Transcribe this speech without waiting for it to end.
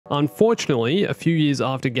Unfortunately, a few years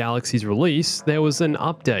after Galaxy's release, there was an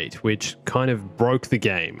update which kind of broke the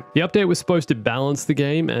game. The update was supposed to balance the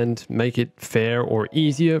game and make it fair or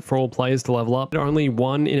easier for all players to level up. Only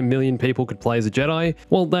 1 in a million people could play as a Jedi.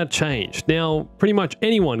 Well, that changed. Now, pretty much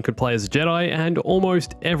anyone could play as a Jedi, and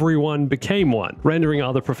almost everyone became one, rendering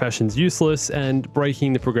other professions useless and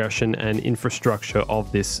breaking the progression and infrastructure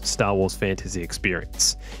of this Star Wars fantasy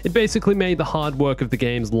experience. It basically made the hard work of the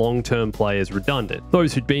game's long-term players redundant.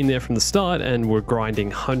 Those who'd been there from the start and were grinding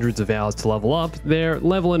hundreds of hours to level up, their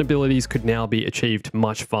level and abilities could now be achieved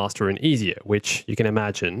much faster and easier, which you can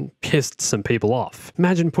imagine pissed some people off.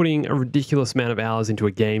 Imagine putting a ridiculous amount of hours into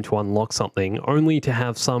a game to unlock something, only to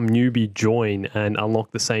have some newbie join and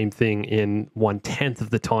unlock the same thing in 1/10 of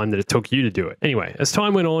the time that it took you to do it. Anyway, as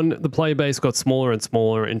time went on, the player base got smaller and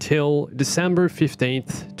smaller until December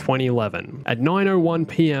 15th, 2011. At 9:01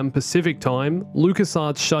 PM Pacific time,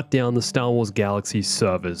 LucasArts shut down the Star Wars Galaxy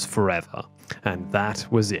servers forever. And that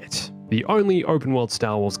was it. The only open world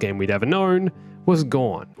Star Wars game we'd ever known was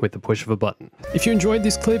gone with the push of a button. If you enjoyed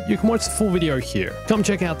this clip, you can watch the full video here. Come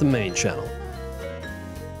check out the main channel.